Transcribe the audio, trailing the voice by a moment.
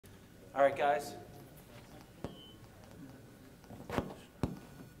All right, guys.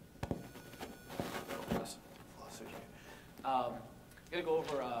 I'm going to go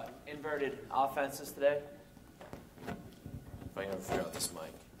over inverted offenses today. If I can ever figure out this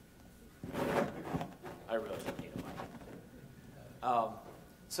mic. I really need a mic.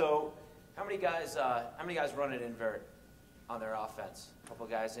 So how many guys run an invert on their offense? A couple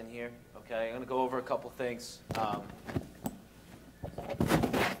guys in here. Okay, I'm going to go over a couple things. You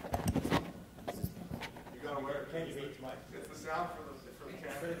got to wear it. It's the sound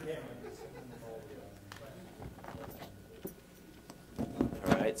for the camera.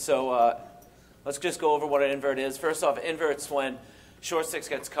 All right, so let's just go over what an invert is. First off, invert's when short sticks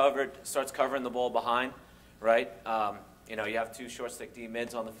gets covered, starts covering the ball behind, right? You have two short stick D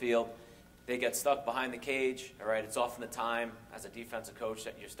mids on the field. They get stuck behind the cage, all right? It's often the time as a defensive coach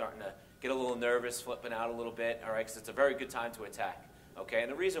that you're starting to get a little nervous, flipping out a little bit, all right? Because it's a very good time to attack, okay?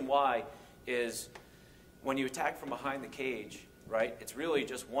 And the reason why is when you attack from behind the cage, right, it's really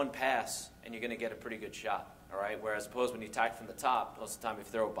just one pass and you're going to get a pretty good shot, all right? Whereas opposed when you attack from the top, most of the time if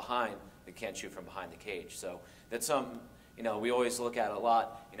you throw it behind, you can't shoot from behind the cage. So that's something, we always look at a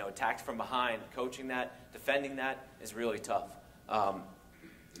lot. Attacks from behind, coaching that, defending that is really tough.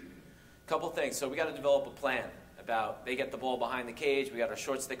 Couple things. So we got to develop a plan about they get the ball behind the cage. We got our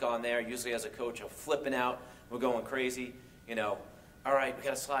short stick on there. Usually as a coach, I'm flipping out. We're going crazy. All right, we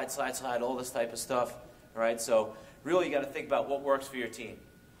got to slide, all this type of stuff. All right, so really you got to think about what works for your team.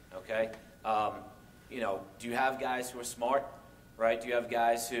 Okay, do you have guys who are smart? Right? Do you have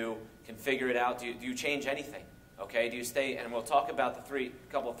guys who can figure it out? Do you change anything? Okay, do you stay? And we'll talk about the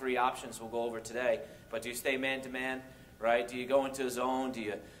couple three options we'll go over today. But do you stay man to man? Right? Do you go into a zone? Do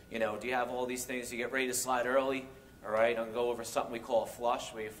you have all these things? Do you get ready to slide early? All right, I'm going to go over something we call a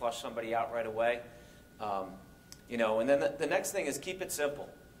flush, where you flush somebody out right away. And then the next thing is keep it simple.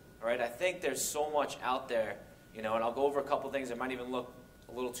 All right, I think there's so much out there, and I'll go over a couple things that might even look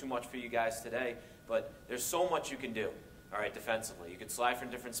a little too much for you guys today, but there's so much you can do, all right, defensively. You could slide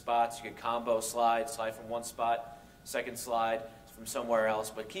from different spots. You could combo slide from one spot, second slide from somewhere else,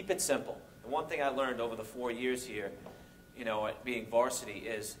 but keep it simple. The one thing I learned over the 4 years here, being varsity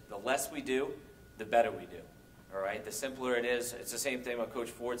is the less we do, the better we do. All right, the simpler it is. It's the same thing what Coach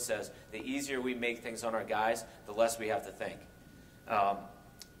Ford says. The easier we make things on our guys, the less we have to think.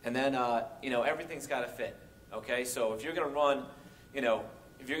 And then, everything's got to fit. Okay, so if you're going to run,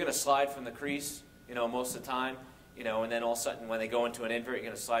 if you're going to slide from the crease, most of the time, and then all of a sudden when they go into an invert, you're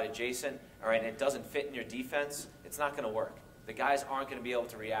going to slide adjacent, all right, and it doesn't fit in your defense, it's not going to work. The guys aren't going to be able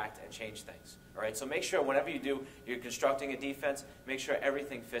to react and change things. All right, so make sure whenever you're constructing a defense, make sure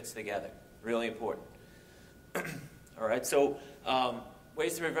everything fits together. Really important. All right, so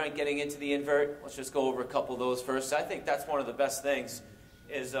ways to prevent getting into the invert. Let's just go over a couple of those first. I think that's one of the best things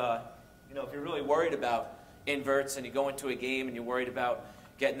is, if you're really worried about inverts and you go into a game and you're worried about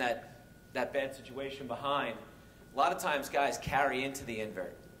getting that bad situation behind, a lot of times guys carry into the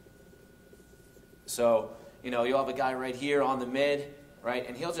invert. So, you'll have a guy right here on the mid, right,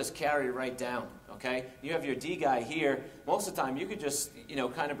 and he'll just carry right down, okay? You have your D guy here. Most of the time you could just,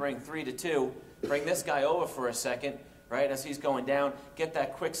 kind of bring 3 to 2, bring this guy over for a second, right, as he's going down, get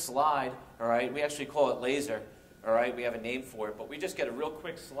that quick slide, all right? We actually call it laser, all right? We have a name for it, but we just get a real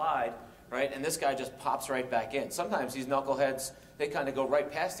quick slide, right, and this guy just pops right back in. Sometimes these knuckleheads, they kind of go right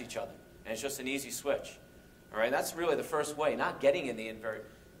past each other, and it's just an easy switch, all right? That's really the first way. Not getting in the invert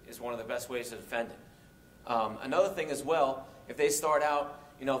is one of the best ways to defend it. Another thing as well, if they start out,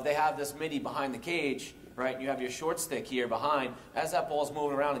 if they have this midi behind the cage, right, and you have your short stick here behind, as that ball's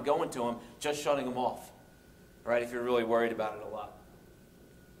moving around and going to him, just shutting him off, right, if you're really worried about it a lot.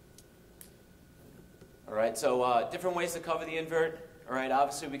 All right, so different ways to cover the invert. All right,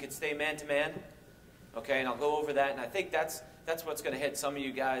 obviously we could stay man-to-man, okay, and I'll go over that, and I think that's what's going to hit some of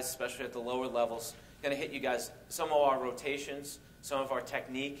you guys, especially at the lower levels, going to hit you guys, some of our rotations, some of our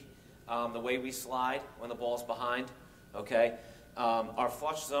technique, the way we slide when the ball's behind, okay? Our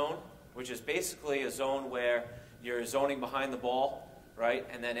flush zone, which is basically a zone where you're zoning behind the ball, right?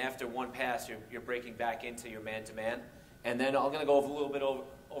 And then after one pass, you're breaking back into your man-to-man. And then I'm going to go over a little bit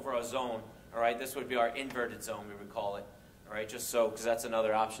over our zone, all right? This would be our inverted zone, we would call it, all right? Just so, because that's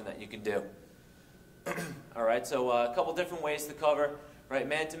another option that you can do. All right, so a couple different ways to cover, right?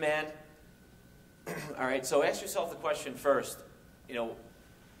 Man-to-man. All right, so ask yourself the question first,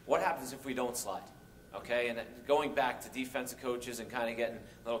 what happens if we don't slide? Okay, and going back to defensive coaches and kind of getting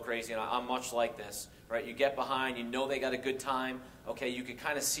a little crazy, I'm much like this, right? You get behind, they got a good time, okay, you can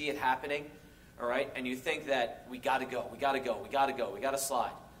kind of see it happening, all right, and you think that we got to go, we got to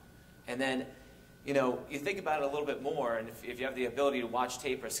slide. And then you know, you think about it a little bit more, and if you have the ability to watch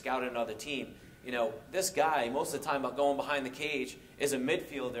tape or scout another team, you know, this guy, most of the time going behind the cage, is a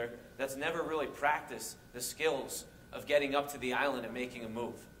midfielder that's never really practiced the skills of getting up to the island and making a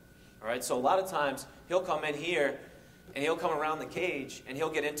move. All right, so a lot of times he'll come in here and he'll come around the cage and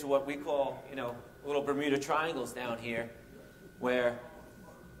he'll get into what we call, you know, little Bermuda triangles down here, where,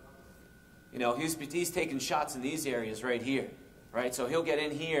 you know, he's taking shots in these areas right here. Right, so he'll get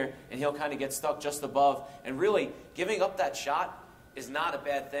in here and he'll kind of get stuck just above, and really giving up that shot is not a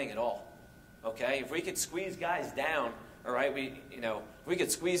bad thing at all. Okay, if we could squeeze guys down, all right, if we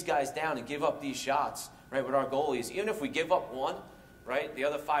could squeeze guys down and give up these shots, right, with our goalies, even if we give up one, right, the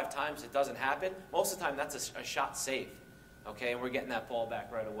other 5 times it doesn't happen, most of the time that's a shot saved. Okay, and we're getting that ball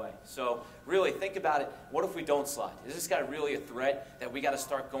back right away. So really think about it. What if we don't slide? Is this guy really a threat that we got to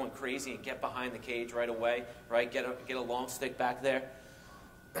start going crazy and get behind the cage right away? Right, get a long stick back there.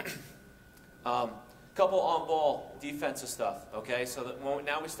 Couple on-ball defensive stuff. Okay, so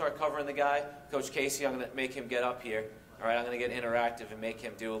now we start covering the guy. Coach Casey, I'm going to make him get up here. All right, I'm going to get interactive and make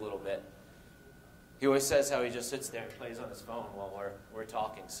him do a little bit. He always says how he just sits there and plays on his phone while we're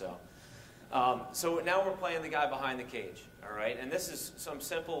talking. So now we're playing the guy behind the cage, all right? And this is some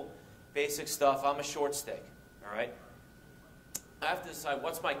simple, basic stuff. I'm a short stick, all right? I have to decide,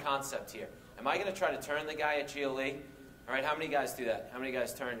 what's my concept here? Am I going to try to turn the guy at GLE? All right, how many guys do that? How many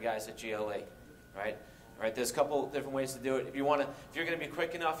guys turn guys at GLE? All right? All right, there's a couple different ways to do it. If you're going to be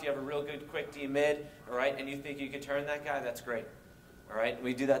quick enough, you have a real good quick D mid, all right, and you think you can turn that guy, that's great. All right,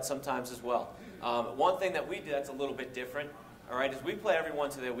 we do that sometimes as well. One thing that we do that's a little bit different, all right, is we play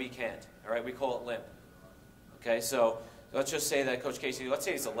everyone to their weak hand. All right, we call it limp. Okay, so let's just say that Coach Casey, let's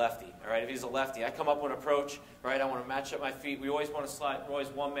say he's a lefty. All right, if he's a lefty, I come up with an approach, right, I want to match up my feet. We always want to slide, we're always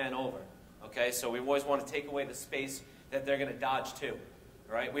one man over. Okay, so we always want to take away the space that they're going to dodge to.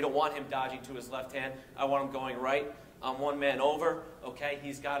 All right, we don't want him dodging to his left hand. I want him going right. I'm one man over. Okay,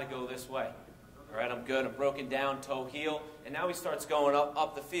 he's got to go this way. All right, I'm good. I'm broken down, toe, heel. And now he starts going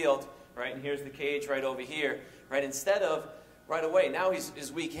up the field, right, and here's the cage right over here. Right, instead of right away, now he's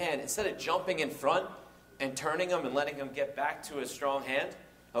his weak hand. Instead of jumping in front and turning him and letting him get back to his strong hand,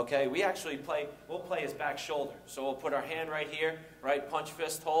 okay, we actually we'll play his back shoulder. So we'll put our hand right here, right, punch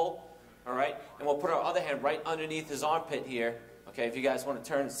fist hole, all right, and we'll put our other hand right underneath his armpit here, okay, if you guys want to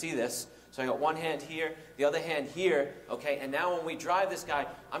turn and see this. So I got one hand here, the other hand here, okay, and now when we drive this guy,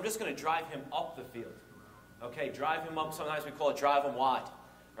 I'm just going to drive him up the field, okay, drive him up. Sometimes we call it drive him wide,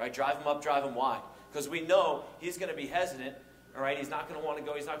 right, drive him up, drive him wide, because we know he's going to be hesitant. All right, he's not going to want to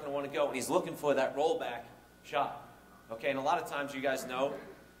go, he's not going to want to go, and he's looking for that rollback shot. Okay, and a lot of times you guys know,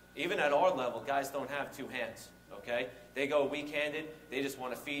 even at our level, guys don't have 2 hands. Okay, they go weak-handed, they just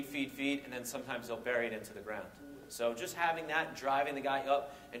want to feed, and then sometimes they'll bury it into the ground. So just having that and driving the guy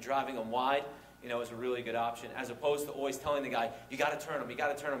up and driving him wide, you know, is a really good option, as opposed to always telling the guy, you got to turn him, you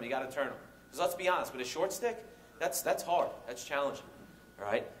got to turn him, you got to turn him. Because let's be honest, with a short stick, that's hard, that's challenging. All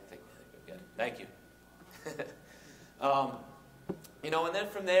right, good. Thank you. You know, and then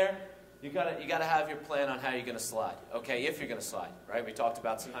from there, you gotta have your plan on how you're gonna slide. Okay, if you're gonna slide, right? We talked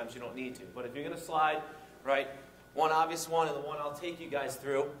about sometimes you don't need to, but if you're gonna slide, right? One obvious one, and the one I'll take you guys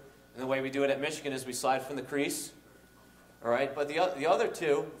through, and the way we do it at Michigan is we slide from the crease. All right, but the other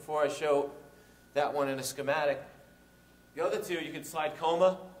two, before I show that one in a schematic, the other two you can slide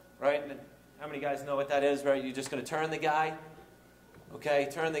coma, right? And how many guys know what that is, right? You're just gonna turn the guy. Okay,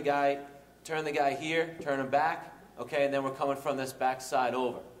 turn the guy here, turn him back. Okay, and then we're coming from this back side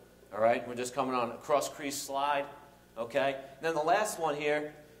over. All right, we're just coming on a cross crease slide. Okay, and then the last one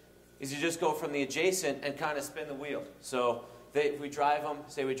here is you just go from the adjacent and kind of spin the wheel. So if we drive them,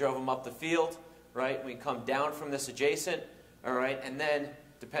 say we drove them up the field, right? We come down from this adjacent, all right, and then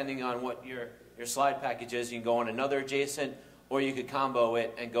depending on what your slide package is, you can go on another adjacent, or you could combo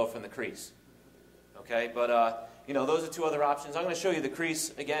it and go from the crease. Okay, but you know, those are 2 other options. I'm going to show you the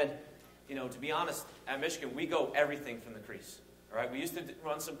crease again. You know, to be honest, at Michigan, we go everything from the crease. All right, we used to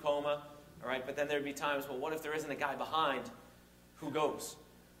run some coma, all right, but then there'd be times, well, what if there isn't a guy behind? Who goes?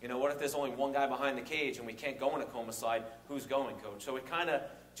 You know, what if there's only one guy behind the cage and we can't go in a coma slide? Who's going, coach? So it kind of,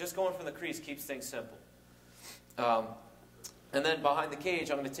 just going from the crease keeps things simple. And then behind the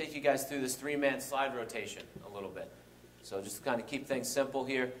cage, I'm going to take you guys through this 3-man slide rotation a little bit. So just to kind of keep things simple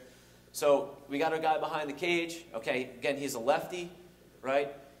here. So we got our guy behind the cage. Okay, again, he's a lefty,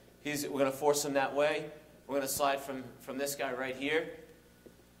 right? We're going to force him that way. We're going to slide from this guy right here.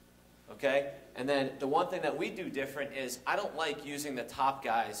 Okay? And then the one thing that we do different is I don't like using the top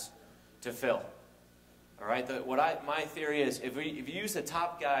guys to fill. All right? My theory is if you use the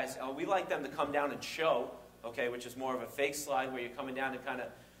top guys, we like them to come down and show, okay, which is more of a fake slide where you're coming down and kind of,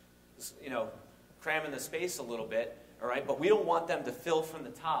 you know, cramming the space a little bit, all right? But we don't want them to fill from the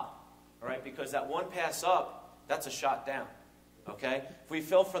top, all right? Because that one pass up, that's a shot down, okay? If we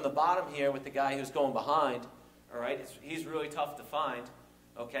fill from the bottom here with the guy who's going behind, all right, he's really tough to find,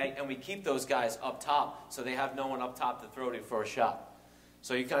 okay? And we keep those guys up top so they have no one up top to throw to for a shot.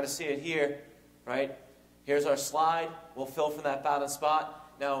 So you kind of see it here, right? Here's our slide. We'll fill from that bottom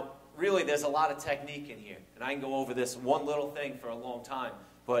spot. Now, really, there's a lot of technique in here. And I can go over this one little thing for a long time.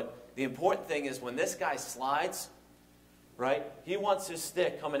 But the important thing is when this guy slides, right, he wants his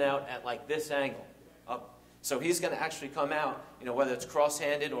stick coming out at like this angle up. So he's going to actually come out, you know, whether it's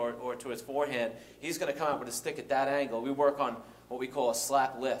cross-handed or to his forehand, he's going to come out with his stick at that angle. We work on what we call a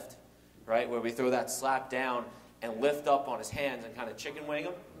slap lift, right, where we throw that slap down and lift up on his hands and kind of chicken wing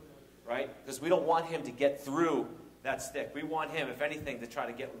him, right, because we don't want him to get through that stick. We want him, if anything, to try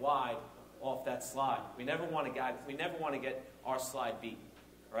to get wide off that slide. We never want to get our slide beat,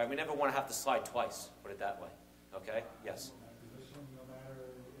 right? We never want to have to slide twice, put it that way, okay? Yes? Position, no matter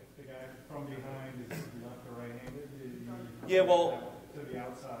if the guy from behind is left or right-handed, yeah, well, to the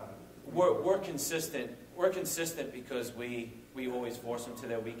outside. We're consistent. We're consistent because we always force him to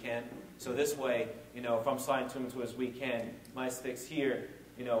their weak hand. So this way, you know, if I'm sliding to him to his weak hand, my stick's here,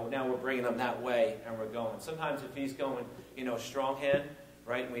 you know, now we're bringing him that way and we're going. Sometimes if he's going, you know, strong hand,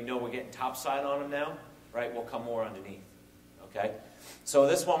 right, and we know we're getting top side on him now, right, we'll come more underneath, okay? So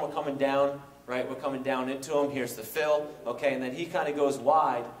this one we're coming down, right, we're coming down into him. Here's the fill, okay, and then he kind of goes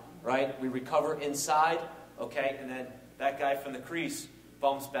wide, right? We recover inside, okay, and then that guy from the crease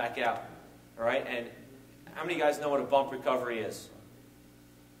bumps back out, all right? And how many guys know what a bump recovery is?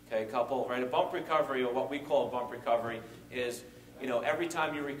 Okay, a couple, right? A bump recovery, or what we call a bump recovery, is, you know, every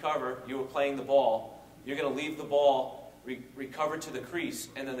time you recover, you were playing the ball, you're going to leave the ball, recover to the crease,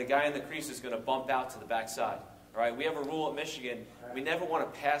 and then the guy in the crease is going to bump out to the backside. All right, we have a rule at Michigan, we never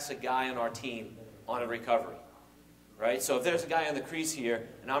want to pass a guy on our team on a recovery. Right? So if there's a guy in the crease here,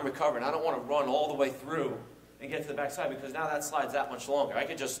 and I'm recovering, I don't want to run all the way through and get to the backside, because now that slide's that much longer. I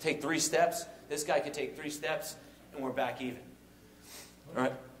could just take 3 steps, this guy could take 3 steps, and we're back even. All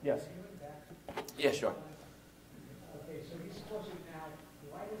right? Yes? Yeah, sure. Okay, so he's pushing now.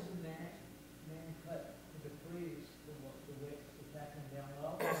 Why doesn't man cut to the crease the width of that come down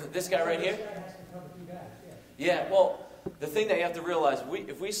low? This guy right here? This guy has to cover 2 guys, Yeah, well, the thing that you have to realize,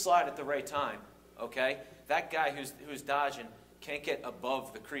 if we slide at the right time, okay, that guy who's dodging can't get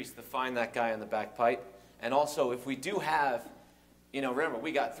above the crease to find that guy in the back pipe. And also, if we do have, you know, remember,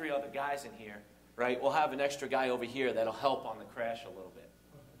 we got 3 other guys in here, right? We'll have an extra guy over here that'll help on the crash a little bit,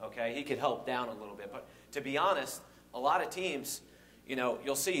 okay? He could help down a little bit. But to be honest, a lot of teams, you know,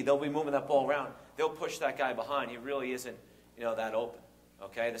 you'll see they'll be moving that ball around. They'll push that guy behind. He really isn't, you know, that open.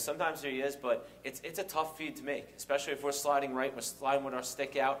 Okay, sometimes he is, but it's a tough feed to make, especially if we're sliding right, we're sliding with our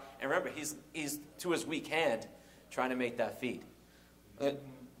stick out. And remember, he's to his weak hand trying to make that feed. 3,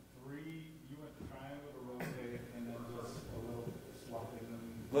 you went triangle to rotate, and then just a little slough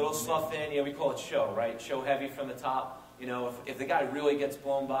in. Little slough in, yeah, we call it show, right? Show heavy from the top. You know, if the guy really gets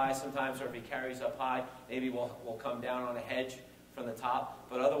blown by sometimes, or if he carries up high, maybe we'll come down on a hedge from the top.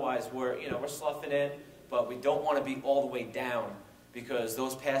 But otherwise, we're sloughing in, but we don't want to be all the way down, because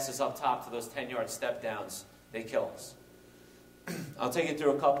those passes up top to those 10-yard step downs, they kill us. I'll take you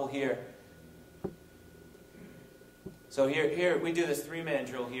through a couple here. So here we do this 3-man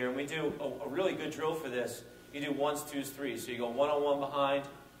drill here, and we do a really good drill for this. You do 1s, 2s, 3s. So you go 1-on-1 behind,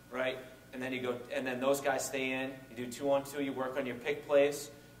 right? And then you go, and then those guys stay in. You do 2-on-2. You work on your pick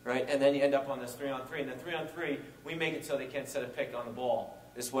plays, right? And then you end up on this 3-on-3. And then 3-on-3, we make it so they can't set a pick on the ball.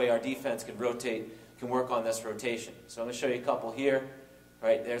 This way, our defense can rotate. Can work on this rotation. So I'm going to show you a couple here.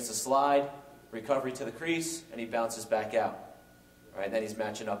 Right, there's the slide, recovery to the crease, and he bounces back out. Right, then he's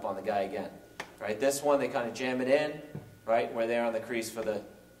matching up on the guy again. Right, this one they kind of jam it in. Right, we're there on the crease for the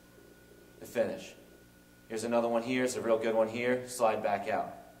finish. Here's another one here. It's a real good one here. Slide back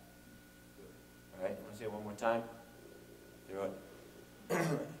out. All right, want to see it one more time? Through it.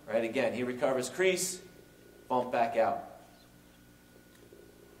 Right, again, he recovers crease, bump back out.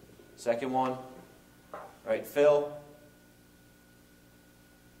 Second one. Right, fill.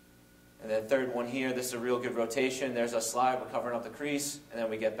 And then third one here, this is a real good rotation. There's a slide, we're covering up the crease, and then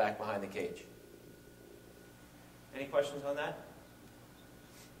we get back behind the cage. Any questions on that?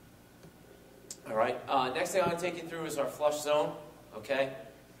 All right, next thing I'm going to take you through is our flush zone, okay?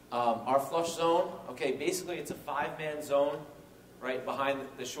 Our flush zone, okay, basically it's a 5-man zone, right, behind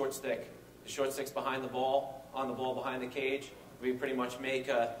the short stick. The short stick's behind the ball, on the ball behind the cage. We pretty much make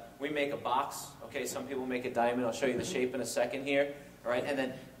a box. Okay, some people make a diamond. I'll show you the shape in a second here. All right, and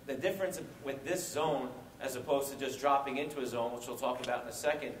then the difference with this zone, as opposed to just dropping into a zone, which we'll talk about in a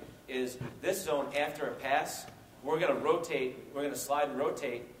second, is this zone after a pass, we're going to rotate, we're going to slide and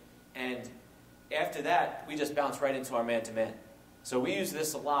rotate, and after that, we just bounce right into our man-to-man. So we use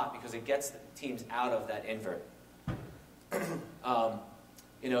this a lot because it gets the teams out of that invert.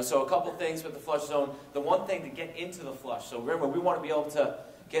 So a couple things with the flush zone. The one thing to get into the flush, so remember, we want to be able to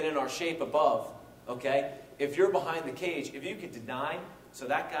get in our shape above, okay? If you're behind the cage, if you could deny, so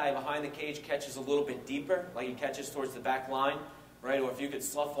that guy behind the cage catches a little bit deeper, like he catches towards the back line, right? Or if you could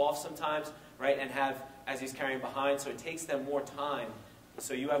slough off sometimes, right, and have, as he's carrying behind, so it takes them more time,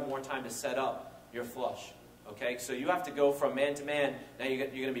 so you have more time to set up your flush, okay? So you have to go from man to man. Now you're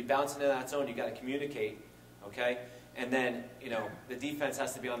going to be bouncing in that zone. You've got to communicate, okay? And then, the defense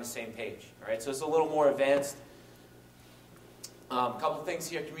has to be on the same page, all right? So it's a little more advanced. A couple things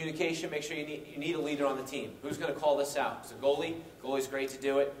here. Communication. Make sure you need a leader on the team. Who's going to call this out? It's a goalie. Goalie's great to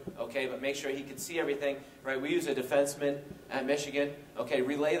do it, okay? But make sure he can see everything, right? We use a defenseman at Michigan. Okay,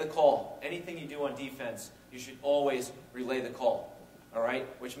 relay the call. Anything you do on defense, you should always relay the call, all right?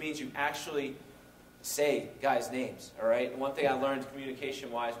 Which means you actually say guys' names, all right? And one thing I learned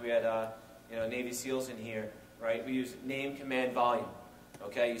communication-wise, we had Navy SEALs in here, right? We use name, command, volume.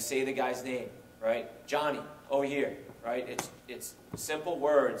 Okay, you say the guy's name, right? Johnny, over here, right? It's simple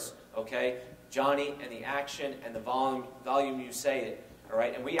words, okay? Johnny and the action and the volume you say it, all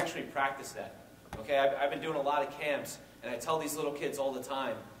right? And we actually practice that, okay? I've been doing a lot of camps, and I tell these little kids all the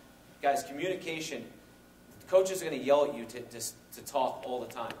time, guys, communication, coaches are going to yell at you to talk all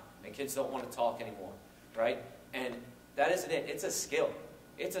the time, and kids don't want to talk anymore, right? And that isn't it. It's a skill.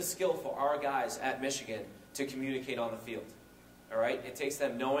 It's a skill for our guys at Michigan to communicate on the field, all right? It takes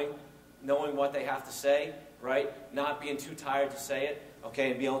them knowing what they have to say, right? Not being too tired to say it,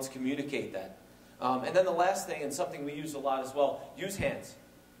 okay, and be able to communicate that. And then the last thing, and something we use a lot as well, use hands,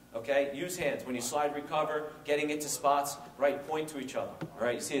 okay? Use hands. When you slide recover, getting into spots, right, point to each other, all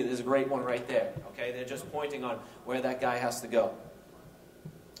right? You see, there's a great one right there, okay? They're just pointing on where that guy has to go.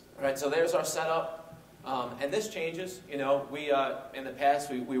 All right, so there's our setup. And this changes, we in the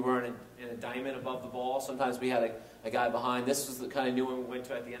past we were in a diamond above the ball. Sometimes we had a guy behind. This was the kind of new one we went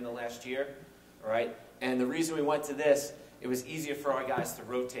to at the end of last year, all right? And the reason we went to this, it was easier for our guys to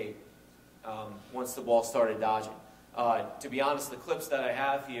rotate once the ball started dodging. To be honest, the clips that I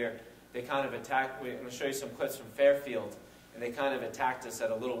have here, they kind of attacked. I'm going to show you some clips from Fairfield, and they kind of attacked us at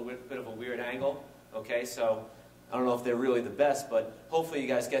a little bit of a weird angle, okay? So I don't know if they're really the best, but hopefully you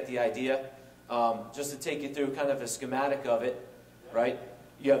guys get the idea. Just to take you through kind of a schematic of it, right?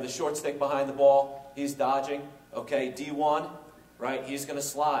 You have the short stick behind the ball. He's dodging, okay? D1, right? He's going to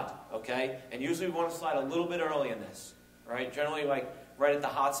slide, okay? And usually we want to slide a little bit early in this, right? Generally like right at the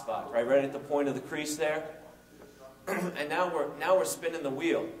hot spot, right? Right at the point of the crease there. And now we're spinning the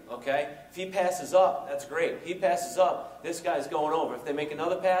wheel, okay? If he passes up, that's great. If he passes up, this guy's going over. If they make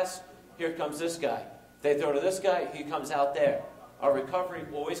another pass, here comes this guy. If they throw to this guy, he comes out there. Our recovery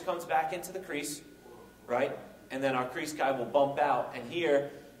always comes back into the crease, right? And then our crease guy will bump out. And here,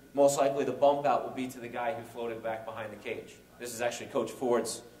 most likely the bump out will be to the guy who floated back behind the cage. This is actually Coach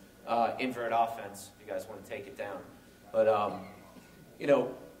Ford's invert offense, if you guys want to take it down. But,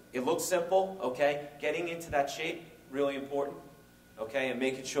 it looks simple, okay? Getting into that shape, really important, okay? And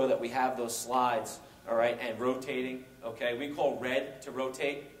making sure that we have those slides, all right? And rotating, okay? We call red to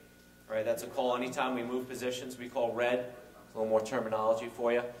rotate, all right? That's a call anytime we move positions. We call red. A little more terminology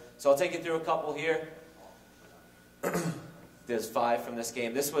for you. So I'll take you through a couple here. There's 5 from this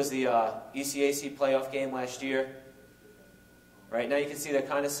game. This was the ECAC playoff game last year. Right now you can see they're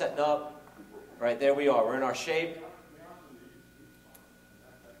kind of setting up. Right, there we are. We're in our shape.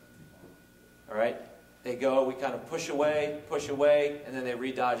 All right, they go. We kind of push away, and then they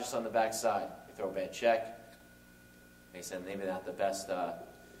re-dodge us on the backside. We throw a bad check. Maybe not the best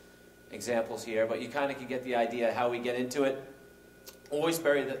examples here, but you kind of can get the idea how we get into it. Always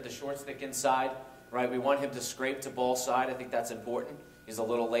bury the short stick inside, right? We want him to scrape to ball side. I think that's important. He's a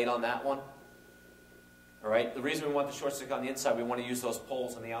little late on that one. All right, the reason we want the short stick on the inside, we want to use those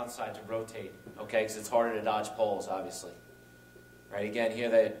poles on the outside to rotate, okay? Because it's harder to dodge poles, obviously. Right, again, here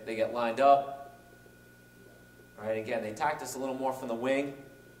they get lined up. All right, again, they attacked us a little more from the wing.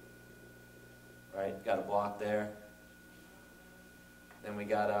 Right, got a block there. Then we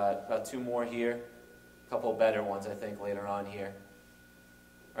got about 2 more here. A couple better ones, I think, later on here.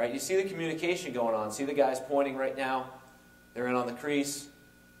 All right, you see the communication going on. See the guys pointing right now. They're in on the crease.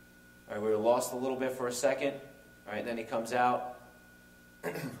 All right, we were lost a little bit for a second. All right, then he comes out. All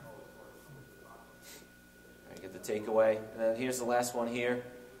right, get the takeaway. And then here's the last one here.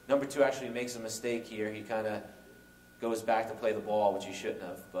 Number 2 actually makes a mistake here. He kind of goes back to play the ball, which he shouldn't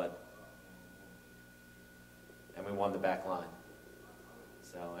have. And we won the back line.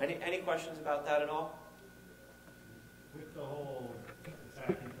 So, any questions about that at all? With the whole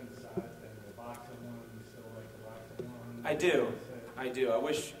attacking from the side thing, the boxing one, you still like the boxing one? I do. I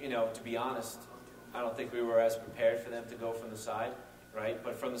wish, to be honest, I don't think we were as prepared for them to go from the side, right?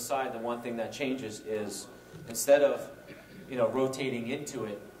 But from the side, the one thing that changes is instead of, rotating into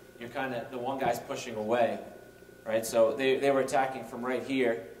it, you're the one guy's pushing away, right? So they were attacking from right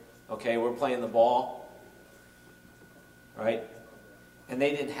here, okay? We're playing the ball, right? And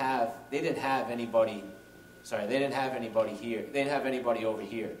they didn't have anybody. Sorry, they didn't have anybody here. They didn't have anybody over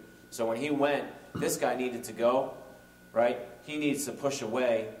here. So when he went, this guy needed to go, right? He needs to push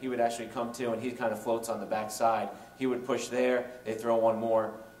away. He would actually come to, and he kind of floats on the backside. He would push there. They throw one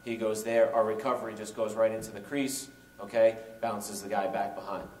more. He goes there. Our recovery just goes right into the crease, okay? Bounces the guy back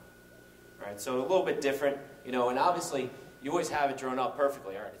behind. All right, so a little bit different, and obviously you always have it drawn up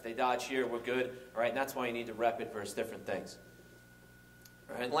perfectly. All right, if they dodge here, we're good. All right, and that's why you need to rep it versus different things.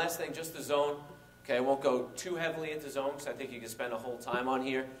 All right, and last thing, just the zone. Okay, I won't go too heavily into zone because I think you can spend a whole time on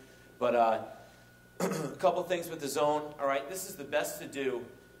here. But a couple things with the zone. All right, this is the best to do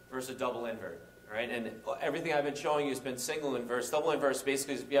versus a double invert. All right, and everything I've been showing you has been single inverts. Double inverts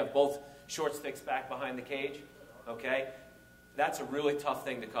basically is if you have both short sticks back behind the cage. Okay, that's a really tough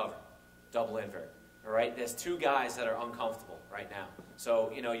thing to cover, double invert. All right, there's two guys that are uncomfortable right now.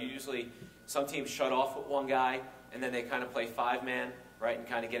 So, you usually, some teams shut off with one guy, and then they kind of play five-man, right, and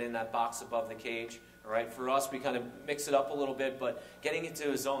kind of get in that box above the cage. All right, for us, we kind of mix it up a little bit, but getting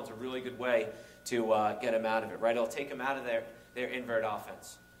into a zone is a really good way to get them out of it, right? It'll take them out of their invert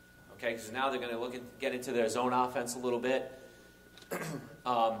offense, okay, because now they're going to get into their zone offense a little bit.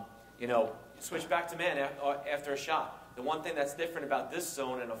 Switch back to man after a shot. The one thing that's different about this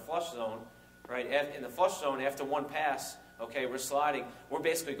zone and a flush zone, right, in the flush zone, after one pass, okay, we're sliding, we're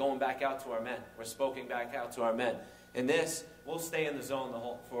basically going back out to our men. We're spoking back out to our men. In this, we'll stay in the zone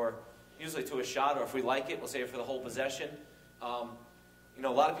for usually to a shot, or if we like it, we'll stay for the whole possession. A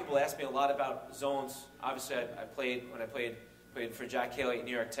lot of people ask me a lot about zones. Obviously, when I played for Jack Haley at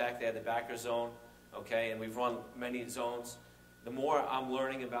New York Tech. They had the backer zone, okay, and we've run many zones. The more I'm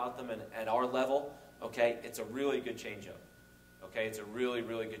learning about them and at our level, okay, it's a really good changeup. Okay, it's a really,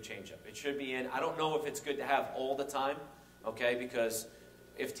 really good changeup. It should be in. I don't know if it's good to have all the time, okay, because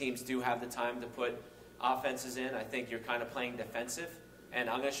if teams do have the time to put offenses in, I think you're kind of playing defensive. And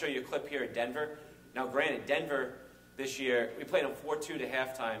I'm going to show you a clip here at Denver. Now, granted, Denver this year, we played them 4-2 to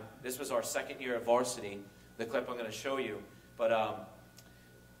halftime. This was our second year of varsity, the clip I'm going to show you. But,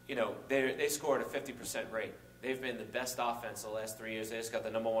 they scored a 50% rate. They've been the best offense the last 3 years. They just got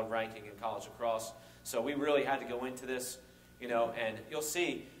the #1 ranking in college lacrosse. So we really had to go into this, and you'll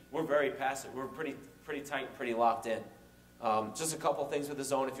see we're very passive. We're pretty tight and pretty locked in. Just a couple things with the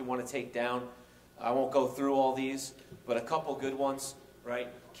zone if you want to take down. I won't go through all these, but a couple good ones, right?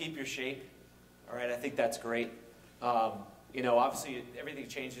 Keep your shape, all right? I think that's great. Obviously everything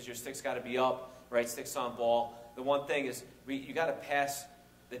changes. Your stick's got to be up, right? Sticks on ball. The one thing is you got to pass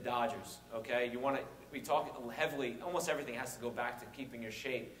the dodgers, okay? We talk heavily, almost everything has to go back to keeping your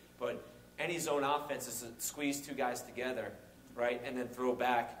shape, but any zone offense is to squeeze two guys together, right, and then throw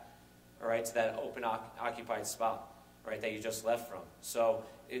back, all right, to that open occupied spot, right, that you just left from. So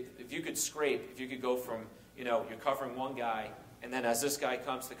if you could scrape, if you could go from, you're covering one guy, and then as this guy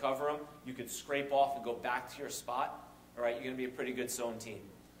comes to cover him, you could scrape off and go back to your spot, all right, you're going to be a pretty good zone team.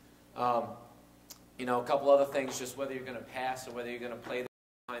 A couple other things, just whether you're going to pass or whether you're going to play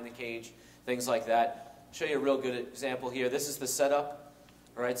behind the cage, things like that. I'll show you a real good example here. This is the setup.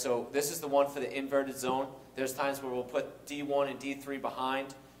 All right, so this is the one for the inverted zone. There's times where we'll put D1 and D3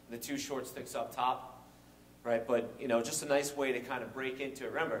 behind, and the two short sticks up top. Right, but just a nice way to kind of break into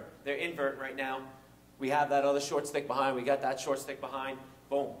it. Remember, they're invert right now. We have that other short stick behind. We got that short stick behind.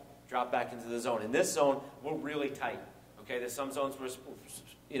 Boom, drop back into the zone. In this zone, we're really tight. Okay, there's some zones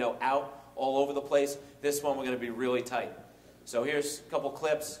we're out all over the place. This one we're going to be really tight. So here's a couple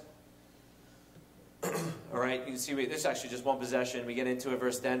clips. All right, you can see this is actually just one possession. We get into it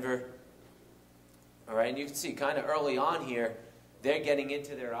versus Denver. All right, and you can see kind of early on here, they're getting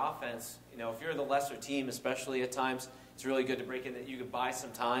into their offense. If you're the lesser team, especially at times, it's really good to break in that you could buy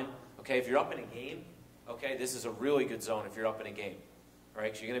some time. Okay, if you're up in a game, okay, this is a really good zone if you're up in a game. All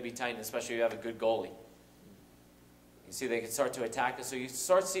right, because you're going to be tight, especially if you have a good goalie. You see they can start to attack us. So you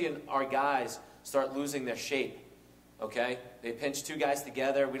start seeing our guys start losing their shape. Okay, they pinch two guys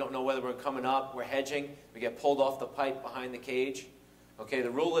together. We don't know whether we're coming up. We're hedging. We get pulled off the pipe behind the cage. Okay,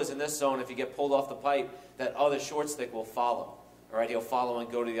 the rule is in this zone, if you get pulled off the pipe, that other short stick will follow. All right, he'll follow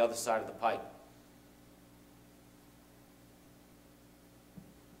and go to the other side of the pipe.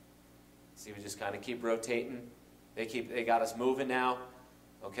 See, we just kind of keep rotating. They got us moving now.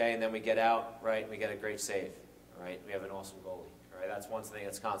 okay, and then we get out, right, and we get a great save, all right? We have an awesome goalie, all right? That's one thing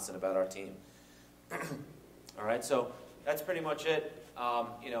that's constant about our team. All right, so that's pretty much it.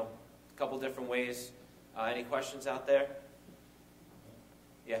 You know, a couple different ways. Any questions out there?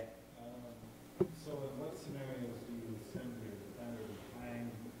 Yeah. So in what scenarios do you send your defender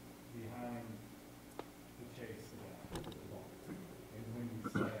behind the chase of the ball? And when you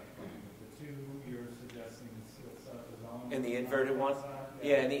say the two, you're suggesting splits up the zone? In the inverted one?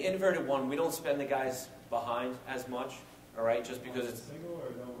 Yeah, in the inverted one, we don't spend the guys behind as much, all right, just because it's... Single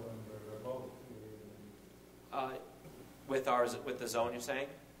or double invert or both? With the zone, you're saying?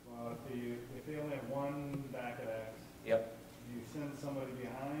 Well, if they only have one back at X, Yep. do you send somebody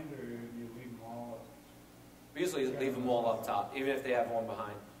behind or you leave them all up? We usually leave them all up top, even if they have one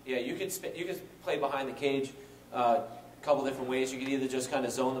behind. Yeah, you could play behind the cage a couple different ways. You could either just kind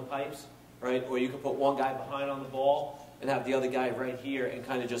of zone the pipes, right? Or you could put one guy behind on the ball and have the other guy right here and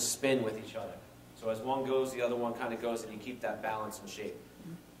kind of just spin with each other. So as one goes, the other one kind of goes, and you keep that balance and shape.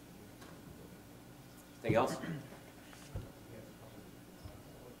 Anything else?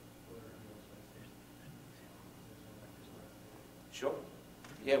 Sure.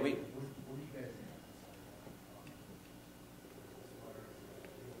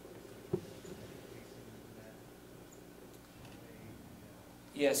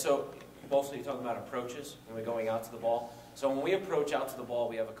 Yeah, so mostly you're talking about approaches when we're going out to the ball. So when we approach out to the ball,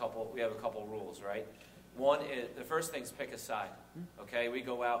 we have a couple rules, right? One is, the first thing is pick a side. Okay, we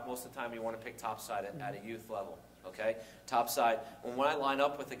go out, most of the time you want to pick top side at a youth level. Okay, top side. When I line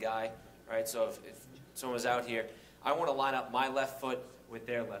up with a guy, right? So if someone's out here, I want to line up my left foot with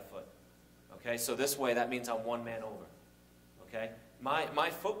their left foot. Okay, so this way that means I'm one man over. Okay, my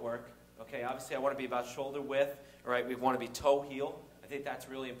footwork. Okay, obviously I want to be about shoulder width. All right, we want to be toe heel. I think that's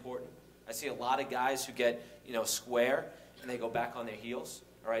really important. I see a lot of guys who get square and they go back on their heels.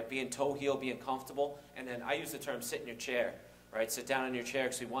 All right, being toe heel, being comfortable, and then I use the term sit in your chair. Right, sit down in your chair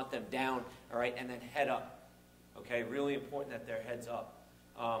because we want them down. All right, and then head up. Okay, really important that their head's up.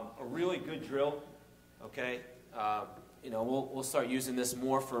 A really good drill. Okay, we'll start using this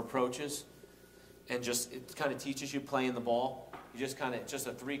more for approaches, and it kind of teaches you playing the ball. You just just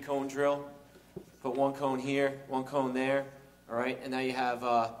a 3-cone drill. Put one cone here, one cone there. All right, and now you have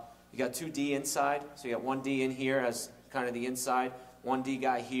you got 2 D inside, so you got 1 D in here as kind of the inside, 1 D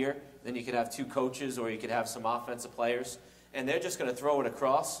guy here. Then you could have 2 coaches, or you could have some offensive players, and they're just going to throw it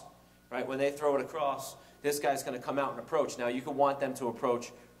across. Right, when they throw it across, this guy's going to come out and approach. Now you could want them to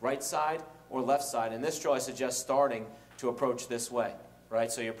approach right side or left side. In this drill, I suggest starting to approach this way. Right,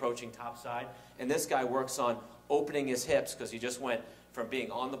 so you're approaching top side, and this guy works on opening his hips because he just went from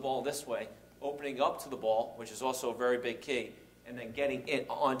being on the ball this way, opening up to the ball, which is also a very big key, and then getting it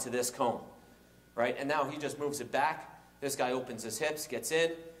onto this cone. Right, and now he just moves it back. This guy opens his hips, gets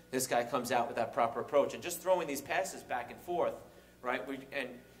in. This guy comes out with that proper approach. And just throwing these passes back and forth, right, and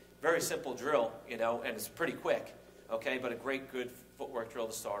very simple drill, and it's pretty quick, okay, but a good footwork drill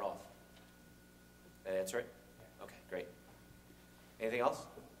to start off. That answer it? Okay, great. Anything else?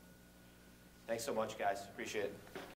 Thanks so much, guys. Appreciate it.